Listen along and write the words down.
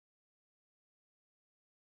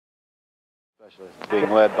Specialist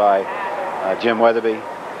being led by Jim Wetherbee,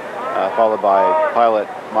 followed by pilot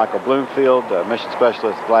Michael Bloomfield, mission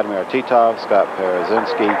specialist Vladimir Titov, Scott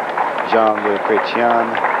Prazynski, Jean-Loup,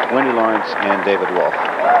 Chretien, Wendy Lawrence, and David Wolf.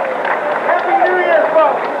 Happy New Year,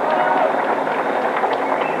 folks!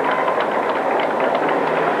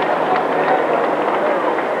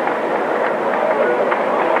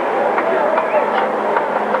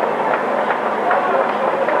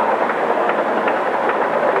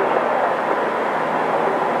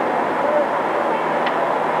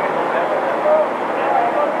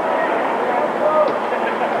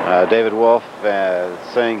 David Wolf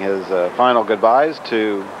saying his final goodbyes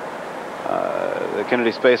to the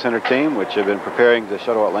Kennedy Space Center team, which have been preparing the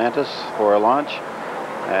shuttle Atlantis for a launch,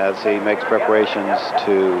 as he makes preparations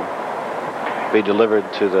to be delivered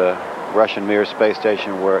to the Russian Mir space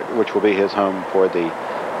station, which will be his home for the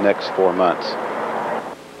next 4 months.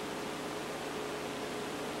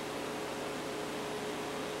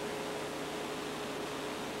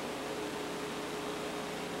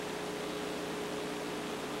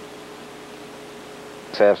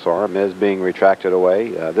 SAF's arm is being retracted away.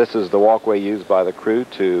 This is the walkway used by the crew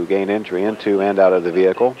to gain entry into and out of the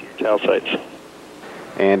vehicle. Tail sights.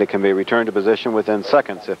 And it can be returned to position within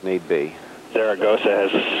seconds if need be. Zaragoza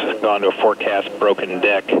has gone to a forecast broken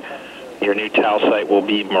deck. Your new tail sight will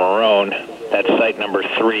be maroon. That's site number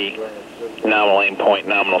 3. Nominal aim point,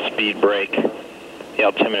 nominal speed break. The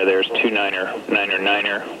altimeter there is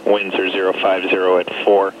 29er. Winds are 050 at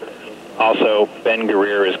 4. Also, Ben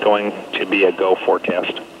Guerrier is going to be a go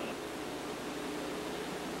forecast.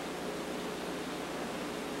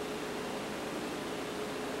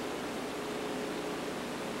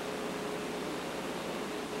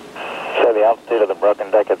 Show the altitude of the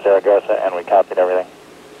broken deck at Zaragoza, and we copied everything.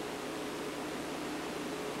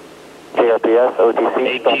 JRPS,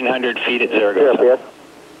 OTC. 1,800 feet at Zaragoza. JRPS.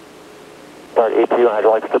 Start APU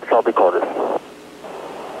hydraulic strip sharpie quarters.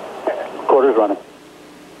 Quarters running.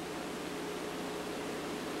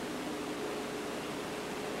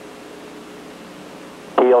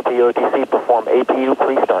 PLT-OTC, perform APU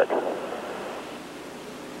pre-start.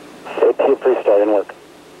 APU pre-start in work.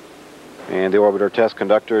 And the orbiter test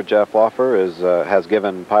conductor, Jeff Loffer, has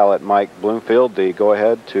given pilot Mike Bloomfield the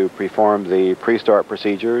go-ahead to perform the pre-start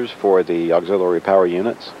procedures for the auxiliary power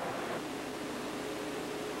units.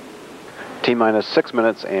 T-minus 6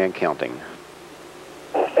 minutes and counting.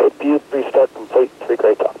 APU pre-start complete, 3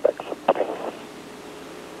 gray talkbacks.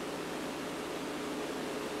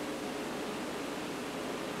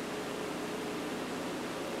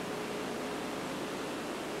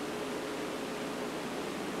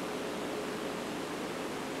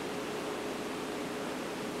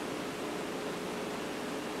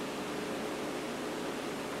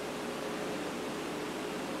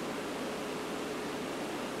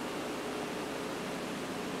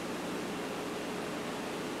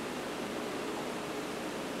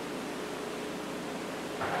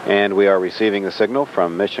 And we are receiving a signal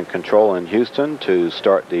from Mission Control in Houston to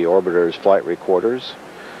start the orbiter's flight recorders.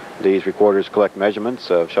 These recorders collect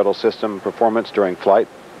measurements of shuttle system performance during flight.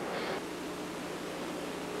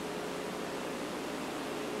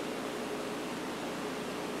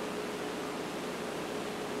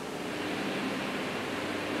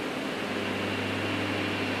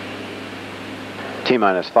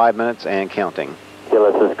 T-minus 5 minutes and counting. Okay,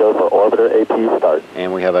 let's just go for orbiter APU start.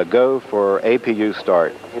 And we have a go for APU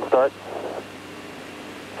start. APU start.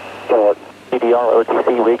 CDR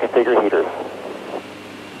OTC reconfigure heaters.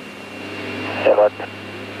 Inlet.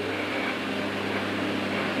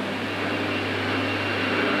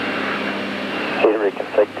 Heater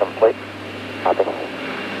reconfig complete. Copy.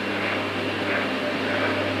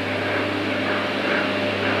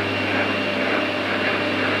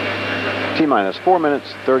 T-minus 4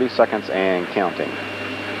 minutes, 30 seconds, and counting.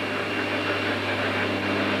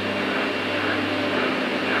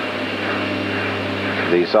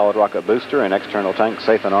 The solid rocket booster and external tank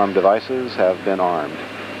safe and armed devices have been armed.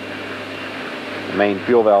 The main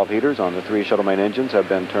fuel valve heaters on the 3 shuttle main engines have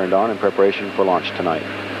been turned on in preparation for launch tonight.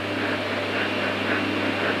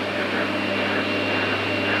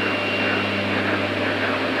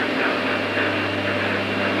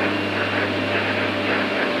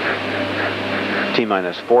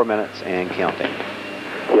 T-minus 4 minutes and counting.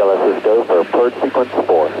 TLS go for purge sequence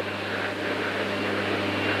 4.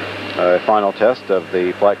 A final test of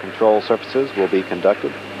the flight control surfaces will be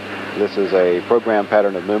conducted. This is a program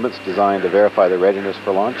pattern of movements designed to verify the readiness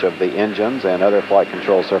for launch of the engines and other flight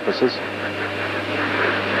control surfaces.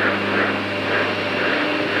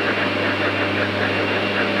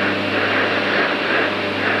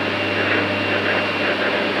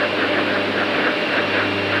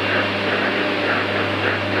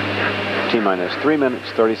 T-minus 3 minutes,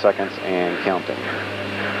 30 seconds, and counting.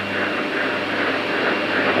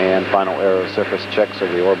 And final aerosurface checks of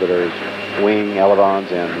the orbiter's wing, elevons,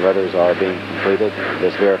 and rudders are being completed.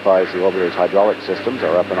 This verifies the orbiter's hydraulic systems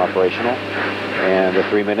are up and operational, and the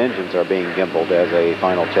 3-min engines are being gimbaled as a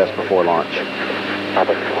final test before launch.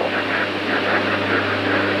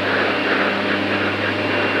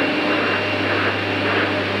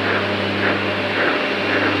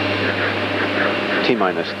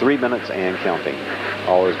 T-minus 3 minutes and counting.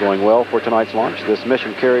 All is going well for tonight's launch. This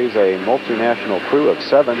mission carries a multinational crew of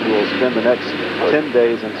 7 who will spend the next 10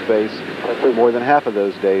 days in space, more than half of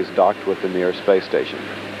those days docked with the Mir space station.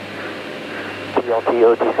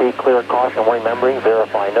 TLT OTC, clear caution, remembering,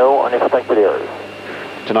 verify no unexpected errors.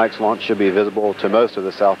 Tonight's launch should be visible to most of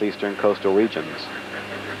the southeastern coastal regions.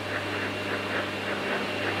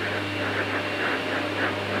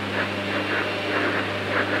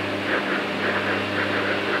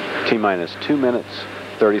 T-minus 2 minutes,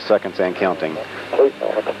 30 seconds, and counting. Copy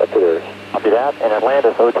that. And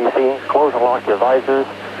Atlantis OTC, close and lock your visors.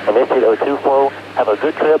 Initiate O2 flow. Have a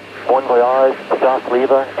good trip. Bon voyage. Just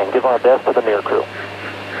Leva, and give our best to the Mir crew.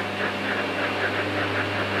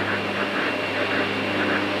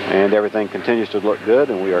 And everything continues to look good,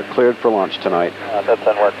 and we are cleared for launch tonight. That's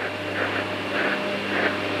done work.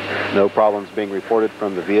 No problems being reported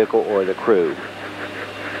from the vehicle or the crew.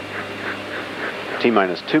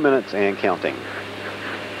 T-minus 2 minutes and counting.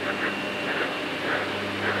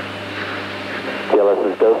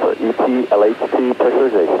 TLS's go for ET LHT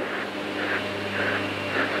pressurization.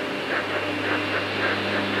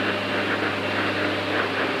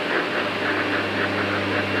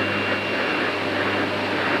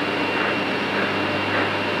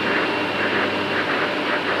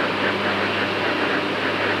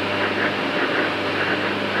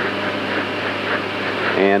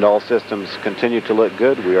 And all systems continue to look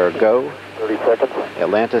good. We are go. 30 seconds.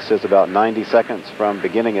 Atlantis is about 90 seconds from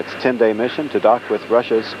beginning its 10-day mission to dock with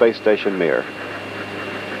Russia's space station Mir.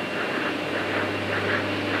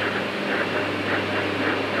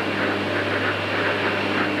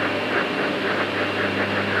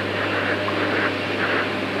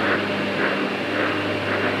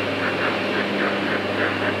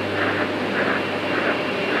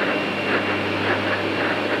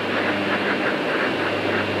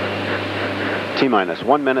 T-minus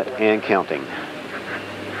 1 minute and counting.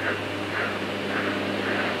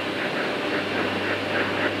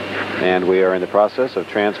 And we are in the process of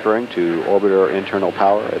transferring to orbiter internal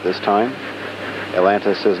power at this time.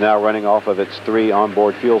 Atlantis is now running off of its 3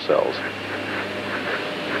 onboard fuel cells.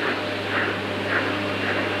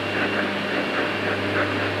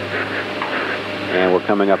 And we're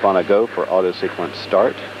coming up on a go for auto sequence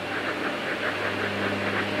start.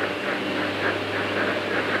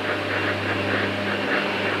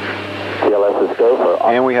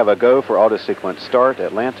 And we have a go for auto sequence start.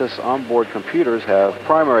 Atlantis onboard computers have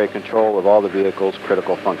primary control of all the vehicle's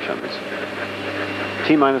critical functions.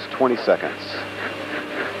 T-minus 20 seconds.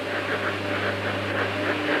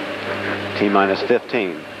 T-minus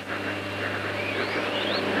 15.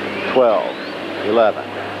 12, 11,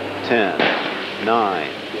 10, 9,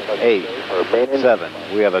 8, 7.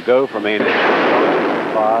 We have a go for main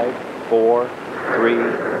engine. 5, 4,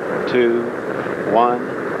 3, 2,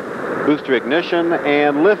 1. Booster ignition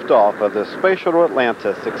and liftoff of the Space Shuttle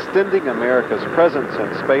Atlantis, extending America's presence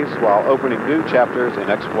in space while opening new chapters in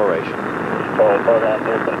exploration.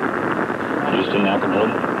 Houston now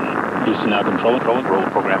controlling. Houston now controlling. Roll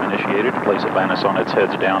program initiated to place Atlantis on its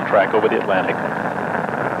heads down track over the Atlantic.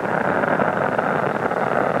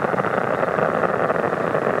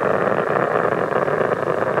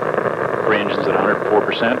 Engines at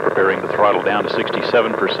 104%, preparing to throttle down to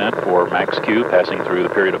 67% for max Q, passing through the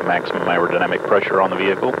period of maximum aerodynamic pressure on the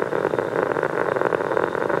vehicle.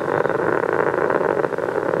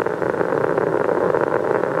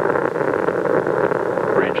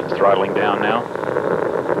 For engines throttling down now.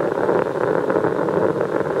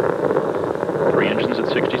 3 engines at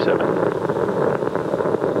 67.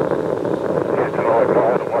 Houston, only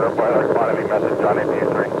call water boiler quantity message on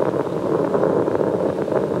AT3.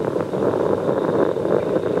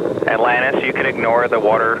 Atlantis, you can ignore the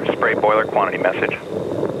water spray boiler quantity message.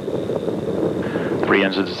 3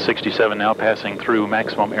 engines at 67 now, passing through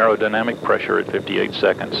maximum aerodynamic pressure at 58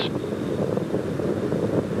 seconds.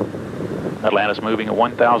 Atlantis moving at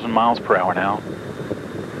 1,000 miles per hour now.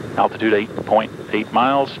 Altitude 8.8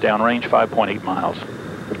 miles, downrange 5.8 miles.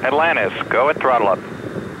 Atlantis, go at throttle up.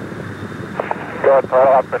 Go at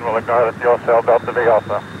throttle up and we'll ignore the fuel cell Delta V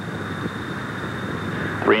also.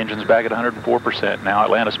 3 engines back at 104%. Now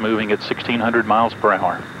Atlantis moving at 1,600 miles per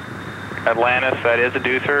hour. Atlantis, that is a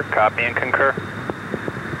deucer. Copy and concur.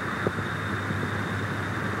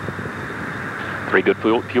 3 good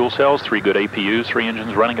fuel cells, 3 good APUs, 3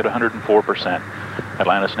 engines running at 104%.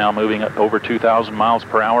 Atlantis now moving at over 2,000 miles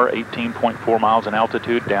per hour, 18.4 miles in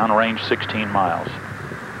altitude, downrange 16 miles.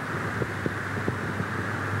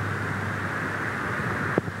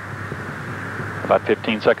 About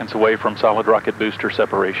 15 seconds away from solid rocket booster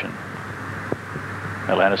separation.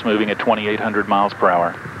 Atlantis moving at 2,800 miles per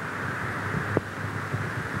hour.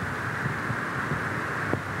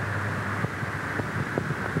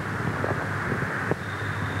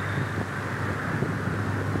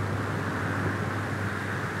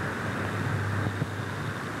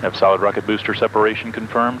 Have solid rocket booster separation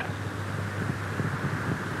confirmed.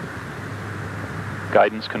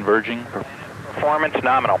 Guidance converging. Performance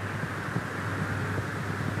nominal.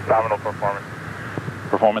 Nominal performance.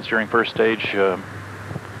 Performance during first stage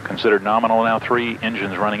considered nominal now. 3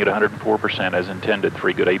 engines running at 104% as intended.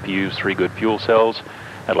 3 good APUs, 3 good fuel cells.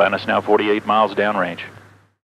 Atlantis now 48 miles downrange.